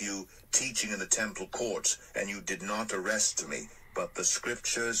was with you, teaching in the temple courts, and you did not arrest me. But the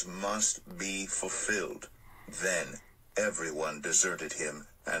scriptures must be fulfilled." Then everyone deserted him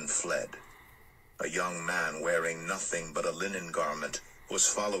and fled. A young man wearing nothing but a linen garment was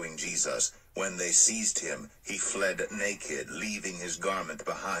following Jesus. When they seized him, he fled naked, leaving his garment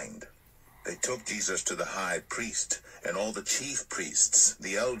behind. They took Jesus to the high priest, and all the chief priests,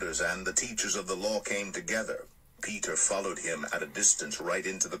 the elders, and the teachers of the law came together. Peter followed him at a distance right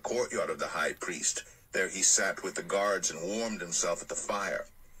into the courtyard of the high priest. There he sat with the guards and warmed himself at the fire.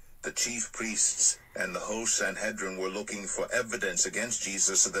 The chief priests and the whole Sanhedrin were looking for evidence against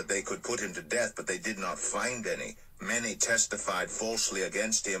Jesus so that they could put him to death, but they did not find any. Many testified falsely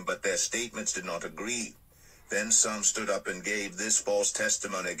against him, but their statements did not agree. Then some stood up and gave this false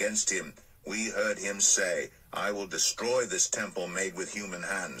testimony against him. We heard him say, I will destroy this temple made with human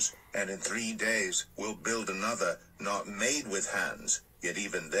hands, and in 3 days will build another not made with hands. Yet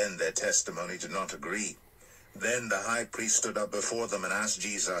even then their testimony did not agree. Then the high priest stood up before them and asked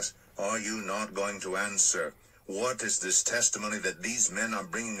Jesus, Are you not going to answer? What is this testimony that these men are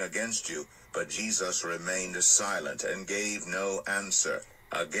bringing against you? But Jesus remained silent and gave no answer.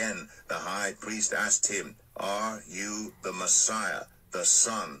 Again the high priest asked him, Are you the Messiah, the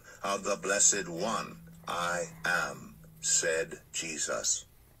Son of the Blessed One? I am, said Jesus.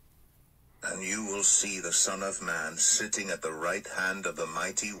 And you will see the Son of Man sitting at the right hand of the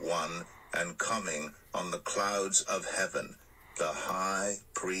Mighty One and coming on the clouds of heaven. The high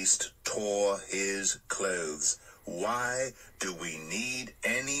priest tore his clothes. Why do we need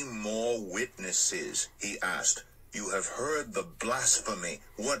any more witnesses? He asked. You have heard the blasphemy.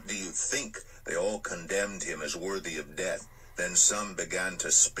 What do you think? They all condemned him as worthy of death. Then some began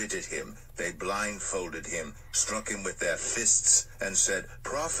to spit at him. They blindfolded him, struck him with their fists, and said,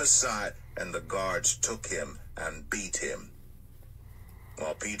 Prophesy! And the guards took him and beat him.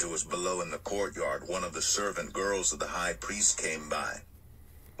 While Peter was below in the courtyard, one of the servant girls of the high priest came by.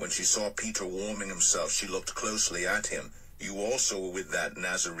 When she saw Peter warming himself, she looked closely at him. You also were with that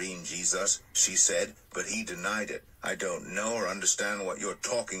Nazarene Jesus, she said, but he denied it. I don't know or understand what you're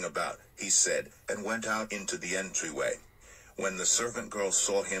talking about, he said, and went out into the entryway. When the servant girl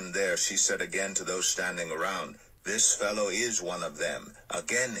saw him there, she said again to those standing around, This fellow is one of them.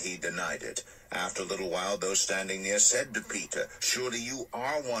 Again he denied it. After a little while, those standing near said to Peter, Surely you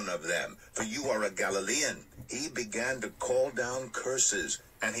are one of them, for you are a Galilean. He began to call down curses,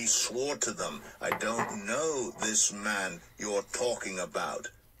 and he swore to them, I don't know this man you're talking about.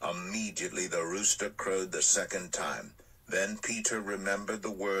 Immediately the rooster crowed the second time. Then Peter remembered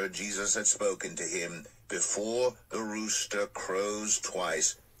the word Jesus had spoken to him, Before the rooster crows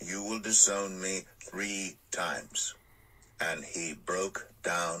twice, you will disown me 3 times. And he broke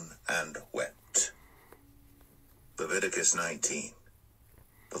down and wept. Leviticus 19.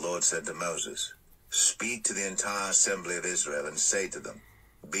 The Lord said to Moses, Speak to the entire assembly of Israel and say to them,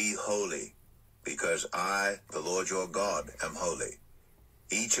 Be holy, because I, the Lord your God, am holy.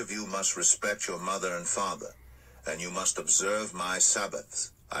 Each of you must respect your mother and father, and you must observe my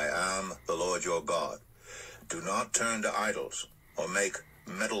Sabbaths. I am the Lord your God. Do not turn to idols, or make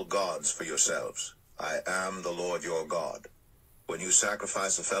metal gods for yourselves. I am the Lord your God. When you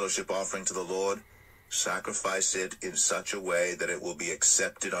sacrifice a fellowship offering to the Lord, sacrifice it in such a way that it will be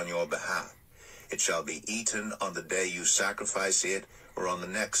accepted on your behalf. It shall be eaten on the day you sacrifice it, or on the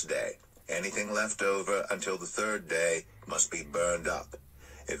next day. Anything left over until the 3rd day must be burned up.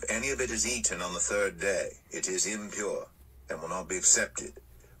 If any of it is eaten on the 3rd day, it is impure, and will not be accepted.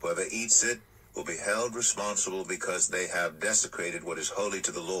 Whoever eats it will be held responsible because they have desecrated what is holy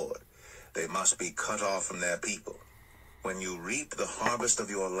to the Lord. They must be cut off from their people. When you reap the harvest of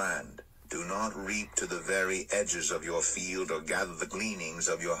your land, do not reap to the very edges of your field or gather the gleanings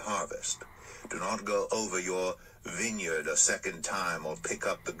of your harvest. Do not go over your vineyard a second time or pick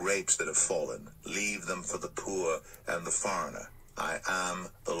up the grapes that have fallen. Leave them for the poor and the foreigner. I am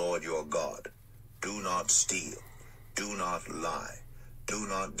the Lord your God. Do not steal. Do not lie. Do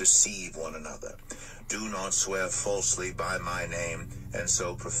not deceive one another. Do not swear falsely by my name, and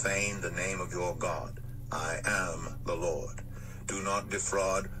so profane the name of your God. I am the Lord. Do not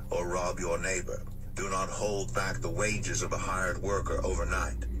defraud or rob your neighbor. Do not hold back the wages of a hired worker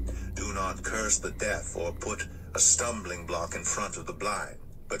overnight. Do not curse the deaf or put a stumbling block in front of the blind,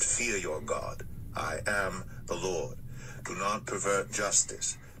 but fear your God. I am the Lord. Do not pervert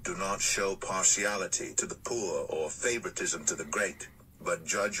justice. Do not show partiality to the poor or favoritism to the great, but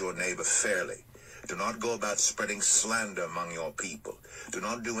judge your neighbor fairly. Do not go about spreading slander among your people. Do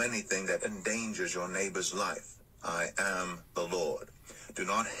not do anything that endangers your neighbor's life. I am the Lord. Do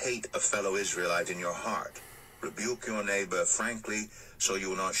not hate a fellow Israelite in your heart. Rebuke your neighbor frankly, so you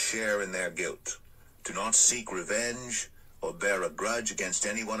will not share in their guilt. Do not seek revenge or bear a grudge against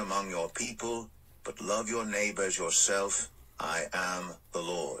anyone among your people, but love your neighbor as yourself. I am the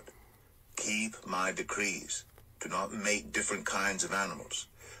Lord. Keep my decrees. Do not make different kinds of animals.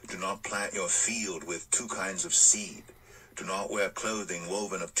 Do not plant your field with 2 kinds of seed. Do not wear clothing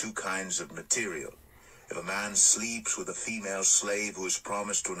woven of 2 kinds of material. If a man sleeps with a female slave who is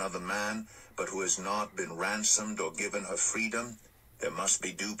promised to another man, but who has not been ransomed or given her freedom, there must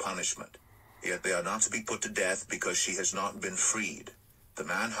be due punishment. Yet they are not to be put to death because she has not been freed. The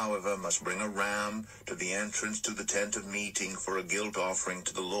man, however, must bring a ram to the entrance to the tent of meeting for a guilt offering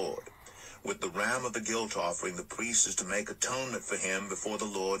to the Lord. With the ram of the guilt offering, the priest is to make atonement for him before the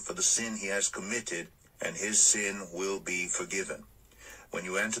Lord for the sin he has committed, and his sin will be forgiven. When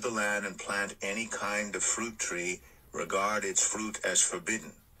you enter the land and plant any kind of fruit tree, regard its fruit as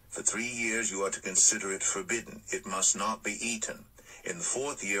forbidden. For 3 years you are to consider it forbidden. It must not be eaten. In the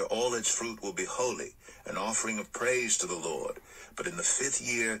 4th year all its fruit will be holy, an offering of praise to the Lord. But in the 5th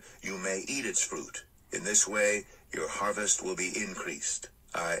year you may eat its fruit. In this way your harvest will be increased.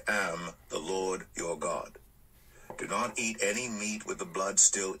 I am the Lord your God. Do not eat any meat with the blood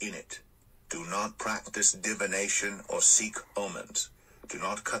still in it. Do not practice divination or seek omens. Do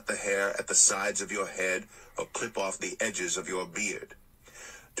not cut the hair at the sides of your head or clip off the edges of your beard.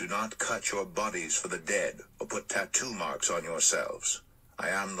 Do not cut your bodies for the dead or put tattoo marks on yourselves. I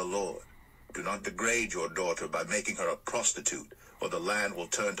am the Lord. Do not degrade your daughter by making her a prostitute, or the land will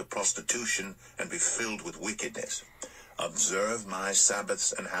turn to prostitution and be filled with wickedness. Observe my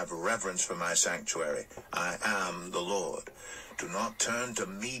Sabbaths and have reverence for my sanctuary. I am the Lord. Do not turn to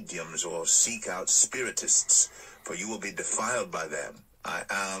mediums or seek out spiritists, for you will be defiled by them. I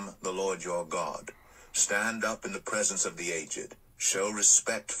am the Lord your God. Stand up in the presence of the aged. Show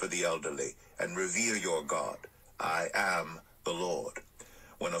respect for the elderly, and revere your God. I am the Lord.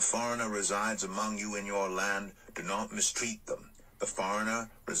 When a foreigner resides among you in your land, do not mistreat them. The foreigner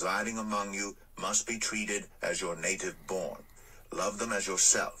residing among you must be treated as your native born. Love them as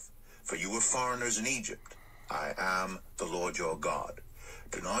yourself, for you were foreigners in Egypt. I am the Lord your God.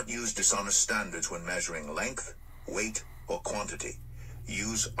 Do not use dishonest standards when measuring length, weight, or quantity.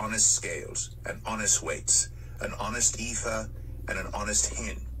 Use honest scales and honest weights, an honest ephah and an honest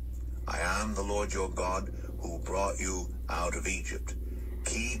hin. I am the Lord your God who brought you out of Egypt.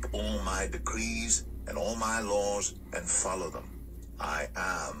 Keep all my decrees and all my laws and follow them. I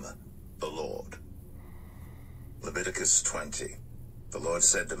am the Lord. Leviticus 20. The Lord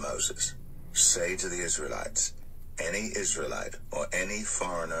said to Moses, say to the Israelites, any Israelite or any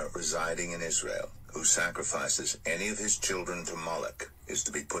foreigner residing in Israel who sacrifices any of his children to Moloch is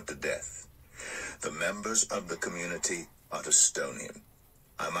to be put to death. The members of the community are to stone him.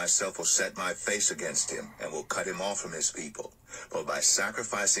 I myself will set my face against him and will cut him off from his people. For by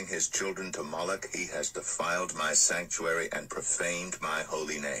sacrificing his children to Moloch, he has defiled my sanctuary and profaned my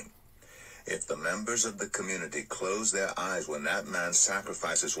holy name. If the members of the community close their eyes when that man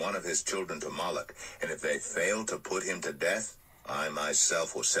sacrifices one of his children to Moloch, and if they fail to put him to death, I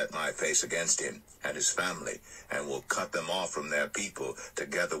myself will set my face against him and his family, and will cut them off from their people,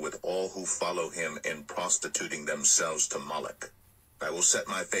 together with all who follow him in prostituting themselves to Moloch. I will set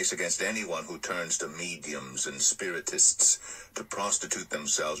my face against anyone who turns to mediums and spiritists to prostitute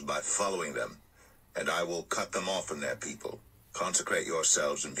themselves by following them, and I will cut them off from their people. Consecrate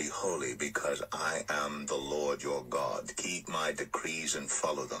yourselves and be holy, because I am the Lord your God. Keep my decrees and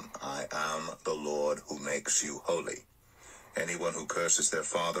follow them. I am the Lord who makes you holy. Anyone who curses their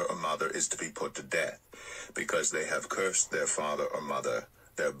father or mother is to be put to death. Because they have cursed their father or mother,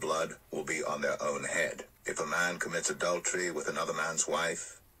 their blood will be on their own head. If a man commits adultery with another man's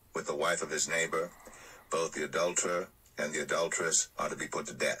wife, with the wife of his neighbor, both the adulterer and the adulteress are to be put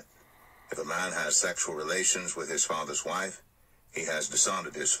to death. If a man has sexual relations with his father's wife, he has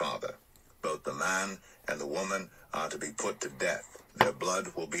dishonored his father. Both the man and the woman are to be put to death. Their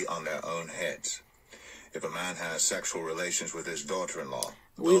blood will be on their own heads. If a man has sexual relations with his daughter-in-law...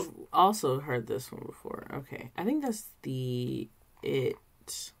 We've also heard this one before. Okay. I think that's it.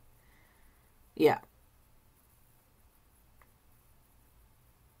 Yeah.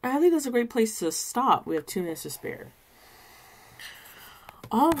 I think that's a great place to stop. We have 2 minutes to spare.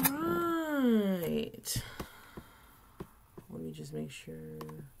 All right. Let me just make sure.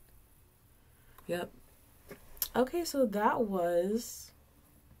 Yep. Okay, so that was...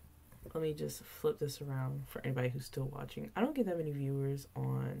 Let me just flip this around for anybody who's still watching. I don't get that many viewers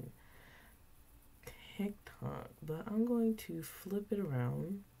on TikTok, but I'm going to flip it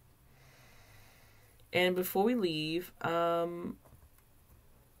around. And before we leave, I'm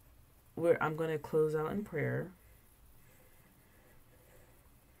going to close out in prayer.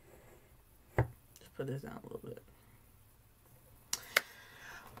 Just put this down a little bit.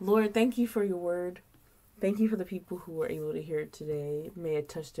 Lord, thank you for your word. Thank you for the people who were able to hear it today. May it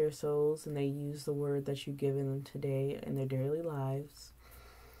touch their souls and they use the word that you've given them today in their daily lives.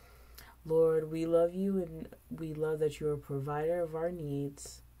 Lord, we love you and we love that you're a provider of our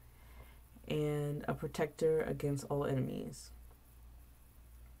needs and a protector against all enemies.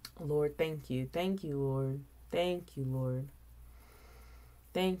 Lord, thank you. Thank you, Lord. Thank you, Lord.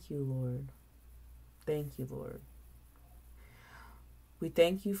 Thank you, Lord. thank you, Lord. We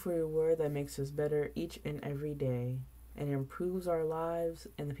thank you for your word that makes us better each and every day and improves our lives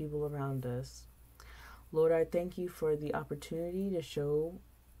and the people around us. Lord, I thank you for the opportunity to show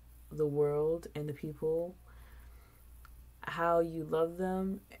the world and the people how you love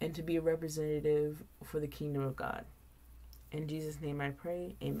them and to be a representative for the kingdom of God. In Jesus' name I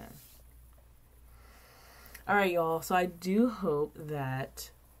pray, amen. All right, y'all. So I do hope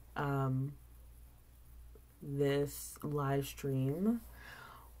that this live stream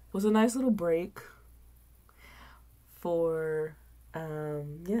was a nice little break for,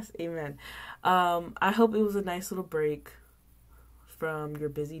 yes, amen. I hope it was a nice little break from your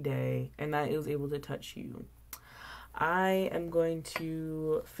busy day and that it was able to touch you. I am going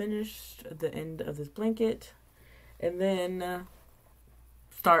to finish the end of this blanket and then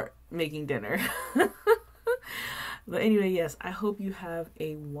start making dinner. But anyway, yes, I hope you have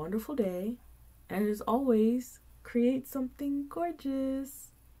a wonderful day. And as always, create something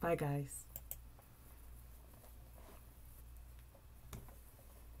gorgeous. Bye, guys.